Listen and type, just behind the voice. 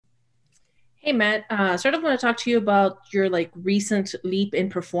Hey Matt, sort of want to talk to you about your recent leap in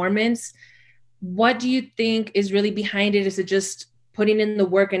performance. What do you think is really behind it? Is it just putting in the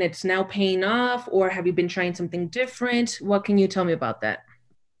work and it's now paying off, or have you been trying something different? What can you tell me about that?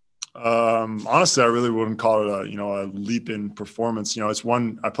 Honestly, I really wouldn't call it a leap in performance.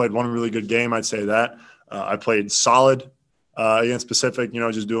 I played one really good game. I'd say that I played solid against Pacific,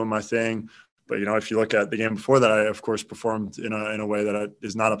 just doing my thing. But, if you look at the game before that, I, of course, performed in a way that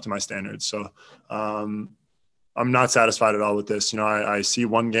is not up to my standards. So I'm not satisfied at all with this. I see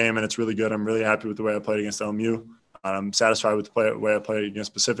one game and it's really good. I'm really happy with the way I played against LMU. I'm satisfied with the way I played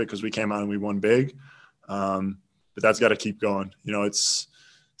against Pacific because we came out and we won big. But that's got to keep going. This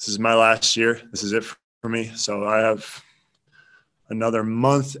is my last year. This is it for me. So I have another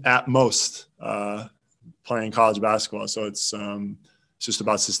month at most playing college basketball. So it's just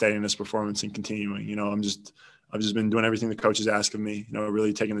about sustaining this performance and continuing. I've just been doing everything the coaches ask of me.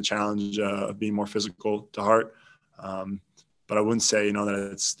 Really taking the challenge of being more physical to heart. But I wouldn't say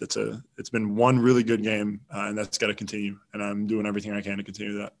that it's been one really good game and that's got to continue. And I'm doing everything I can to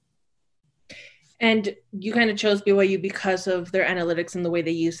continue that. And you kind of chose BYU because of their analytics and the way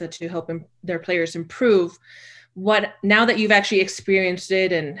they use it to help their players improve. Now that you've actually experienced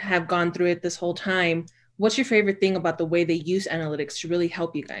it and have gone through it this whole time, what's your favorite thing about the way they use analytics to really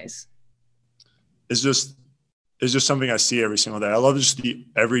help you guys? It's just something I see every single day. I love just the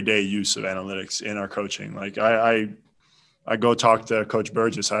everyday use of analytics in our coaching. Like I go talk to Coach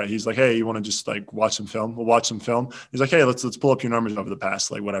Burgess. He's like, hey, you want to just watch some film? We'll watch some film. He's like, hey, let's pull up your numbers over the past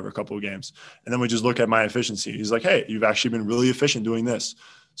couple of games. And then we just look at my efficiency. He's like, hey, you've actually been really efficient doing this.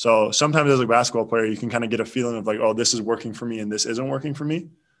 So sometimes as a basketball player, you can kind of get a feeling of oh, this is working for me and this isn't working for me.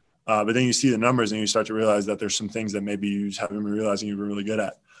 But then you see the numbers and you start to realize that there's some things that maybe you just haven't been realizing you've been really good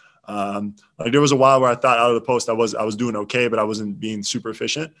at. There was a while where I thought out of the post I was doing okay, but I wasn't being super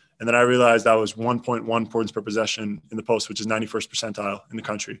efficient. And then I realized I was 1.1 points per possession in the post, which is 91st percentile in the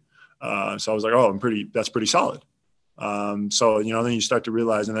country. So I was like, oh, that's pretty solid. So then you start to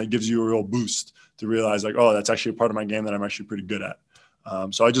realize, and that gives you a real boost to realize oh, that's actually a part of my game that I'm actually pretty good at.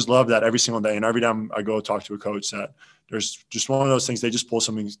 So I just love that every single day. And every time I go talk to a coach, that there's just one of those things, they just pull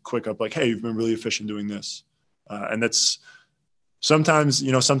something quick up hey, you've been really efficient doing this. And that's, sometimes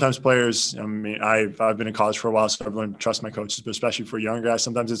players, I've been in college for a while, so I've learned to trust my coaches, but especially for younger guys,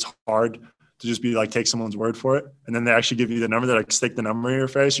 sometimes it's hard to just be take someone's word for it. And then they actually give you the number, that stick the number in your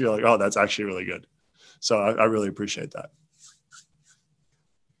face. You're like, oh, that's actually really good. So I really appreciate that.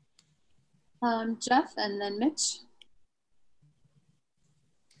 Jeff and then Mitch.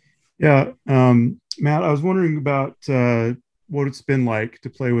 Yeah. Matt, I was wondering about what it's been like to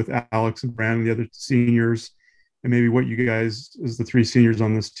play with Alex and Brandon, the other seniors, and maybe what you guys, as the three seniors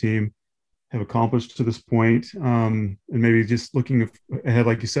on this team, have accomplished to this point. And maybe just looking ahead,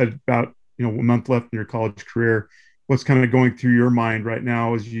 like you said, about a month left in your college career, what's kind of going through your mind right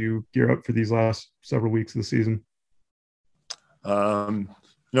now as you gear up for these last several weeks of the season?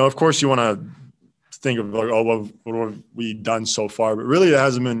 Of course you want to think of what have we done so far, but really it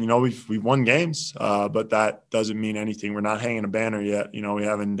hasn't been, we've won games, but that doesn't mean anything. We're not hanging a banner yet. We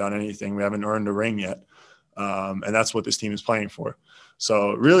haven't done anything. We haven't earned a ring yet. And that's what this team is playing for.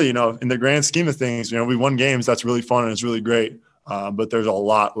 So really, in the grand scheme of things, we won games. That's really fun and it's really great. But there's a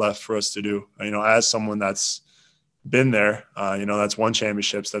lot left for us to do. As someone that's been there, that's won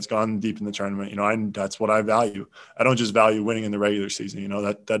championships, that's gone deep in the tournament, that's what I value. I don't just value winning in the regular season,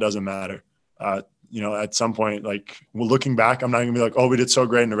 that doesn't matter. At some point, looking back, I'm not going to be oh, we did so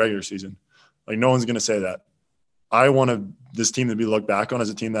great in the regular season. No one's going to say that. I wanted this team to be looked back on as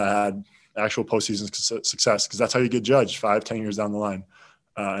a team that had actual postseason success, because that's how you get judged 5-10 years down the line.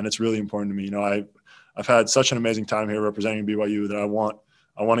 And it's really important to me. I've had such an amazing time here representing BYU that I want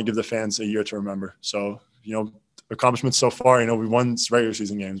to give the fans a year to remember. So, accomplishments so far, we won regular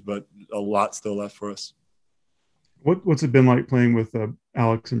season games, but a lot still left for us. What's it been like playing with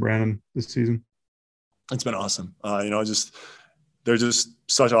Alex and Brandon this season? It's been awesome. They're just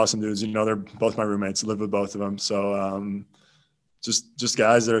such awesome dudes. They're both my roommates. I live with both of them. So just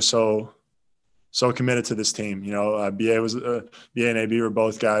guys that are so committed to this team. BA and AB were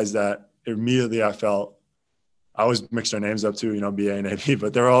both guys that immediately I felt, I always mix their names up too, BA and AB,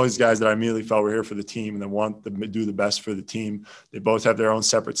 but they're always guys that I immediately felt were here for the team and they want to do the best for the team. They both have their own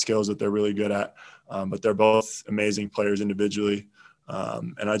separate skills that they're really good at, but they're both amazing players individually.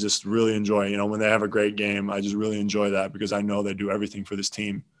 And I just really enjoy, when they have a great game, I just really enjoy that because I know they do everything for this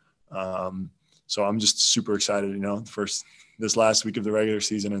team. So I'm just super excited, this last week of the regular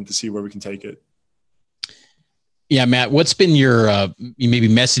season and to see where we can take it. Yeah, Matt, what's been your maybe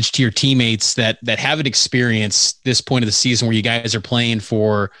message to your teammates that haven't experienced this point of the season where you guys are playing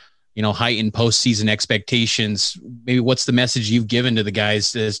for heightened postseason expectations. Maybe what's the message you've given to the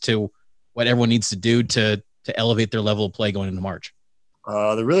guys as to what everyone needs to do to elevate their level of play going into March?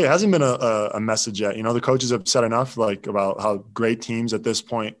 There really hasn't been a message yet. The coaches have said enough about how great teams at this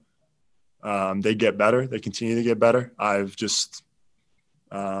point, they get better. They continue to get better. I've just,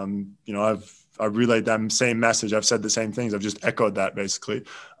 I've relayed that same message. I've said the same things. I've just echoed that basically.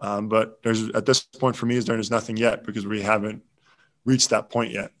 But at this point for me, there's nothing yet because we haven't reached that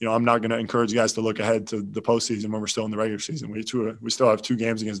point yet. I'm not going to encourage guys to look ahead to the postseason when we're still in the regular season. We still have 2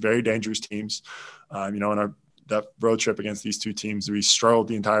 games against very dangerous teams. And that road trip against these 2 teams, we struggled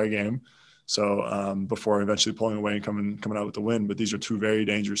the entire game. So before eventually pulling away and coming out with the win, but these are 2 very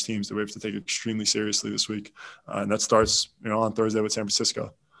dangerous teams that we have to take extremely seriously this week. And that starts, on Thursday with San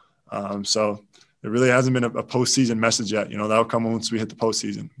Francisco. So there really hasn't been a postseason message yet. That'll come once we hit the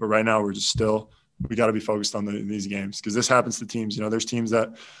postseason. But right now we're just we got to be focused on these games because this happens to teams. There's teams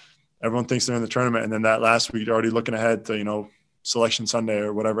that everyone thinks they're in the tournament, and then that last week you're already looking ahead to Selection Sunday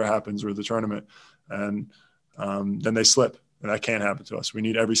or whatever happens or the tournament, and then they slip, and that can't happen to us. We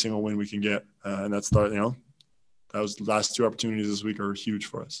need every single win we can get, and that's that was the last 2 opportunities this week are huge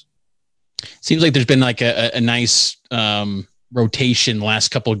for us. Seems like there's been like a nice rotation the last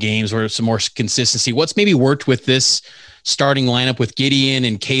couple of games where some more consistency. What's maybe worked with this starting lineup with Gideon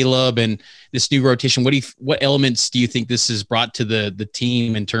and Caleb and this new rotation? What elements do you think this has brought to the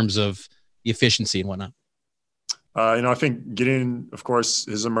team in terms of the efficiency and whatnot? I think Gideon, of course,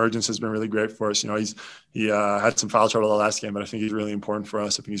 his emergence has been really great for us. He had some foul trouble the last game, but I think he's really important for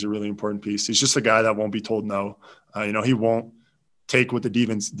us. I think he's a really important piece. He's just a guy that won't be told no. He won't take what the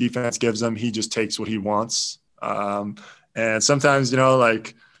defense gives him. He just takes what he wants. And sometimes,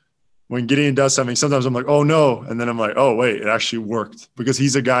 when Gideon does something, sometimes I'm like, oh no. And then I'm like, oh wait, it actually worked, because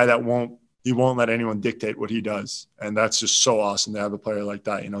he's a guy that won't let anyone dictate what he does. And that's just so awesome to have a player like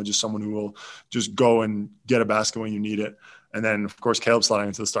that, just someone who will just go and get a basket when you need it. And then of course, Caleb sliding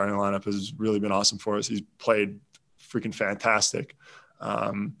into the starting lineup has really been awesome for us. He's played freaking fantastic.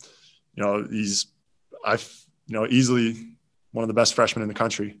 He's easily one of the best freshmen in the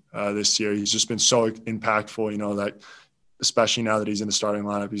country this year. He's just been so impactful, that especially now that he's in the starting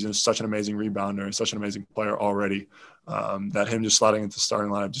lineup, he's such an amazing rebounder and such an amazing player already, that him just sliding into the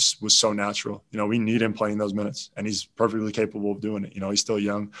starting lineup just was so natural. We need him playing those minutes, and he's perfectly capable of doing it. He's still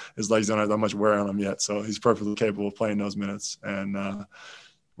young. His legs don't have that much wear on him yet, so he's perfectly capable of playing those minutes, and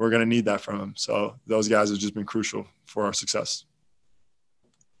we're going to need that from him. So those guys have just been crucial for our success.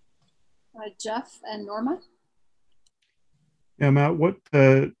 Jeff and Norma. Yeah, Matt,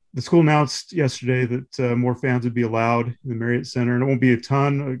 the school announced yesterday that more fans would be allowed in the Marriott Center, and it won't be a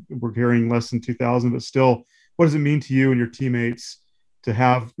ton. We're carrying less than 2,000, but still, what does it mean to you and your teammates to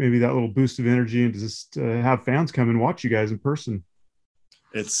have maybe that little boost of energy and to just have fans come and watch you guys in person?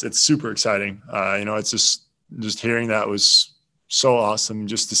 It's super exciting. It's just hearing that was so awesome,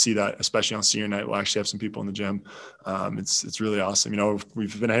 just to see that, especially on senior night. We'll actually have some people in the gym. It's really awesome.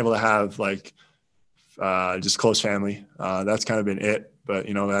 We've been able to have just close family. That's kind of been it. But,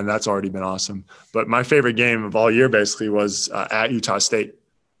 and that's already been awesome. But my favorite game of all year basically was at Utah State.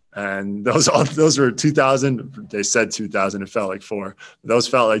 And those were 2,000. They said 2,000. It felt like 4. Those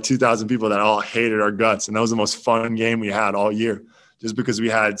felt like 2,000 people that all hated our guts. And that was the most fun game we had all year, just because we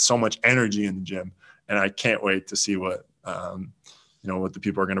had so much energy in the gym. And I can't wait to see what the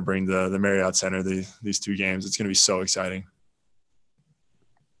people are going to bring to the Marriott Center, these 2 games. It's going to be so exciting.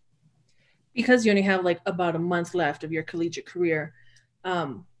 Because you only have about a month left of your collegiate career,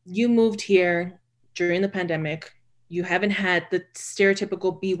 you moved here during the pandemic. You haven't had the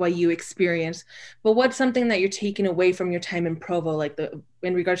stereotypical BYU experience, but what's something that you're taking away from your time in Provo,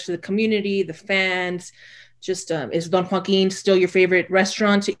 in regards to the community, the fans? Just is Don Joaquin still your favorite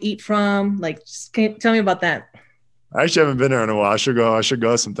restaurant to eat from? Tell me about that. I actually haven't been there in a while. I should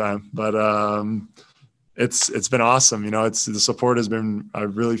go sometime, but it's been awesome. The support has been,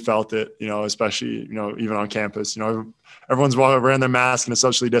 I've really felt it, especially, even on campus, everyone's wearing their mask and a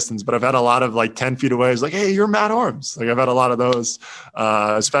socially distanced, but I've had a lot of 10 feet away. It's like, hey, you're Matt Haarms. I've had a lot of those,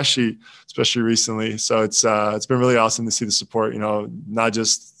 especially recently. So it's been really awesome to see the support, not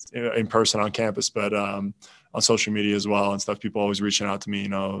just in person on campus, but on social media as well and stuff. People always reaching out to me,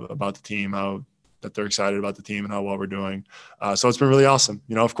 about the team, that they're excited about the team and how well we're doing. So it's been really awesome.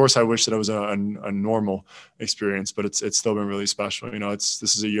 Of course I wish that it was a normal experience, but it's still been really special. This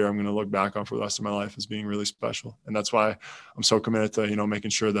is a year I'm going to look back on for the rest of my life as being really special. And that's why I'm so committed to, making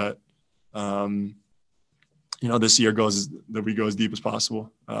sure that, this year we go as deep as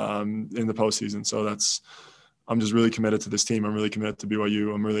possible in the postseason. So I'm just really committed to this team. I'm really committed to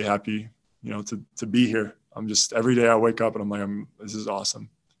BYU. I'm really happy, to be here. I'm just, every day I wake up and I'm like, this is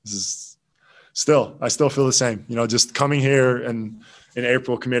awesome. this is I still feel the same. You know, just coming here and in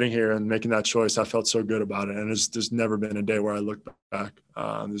April, committing here and making that choice, I felt so good about it. And there's never been a day where I look back.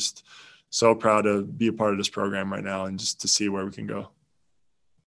 I'm just so proud to be a part of this program right now and just to see where we can go.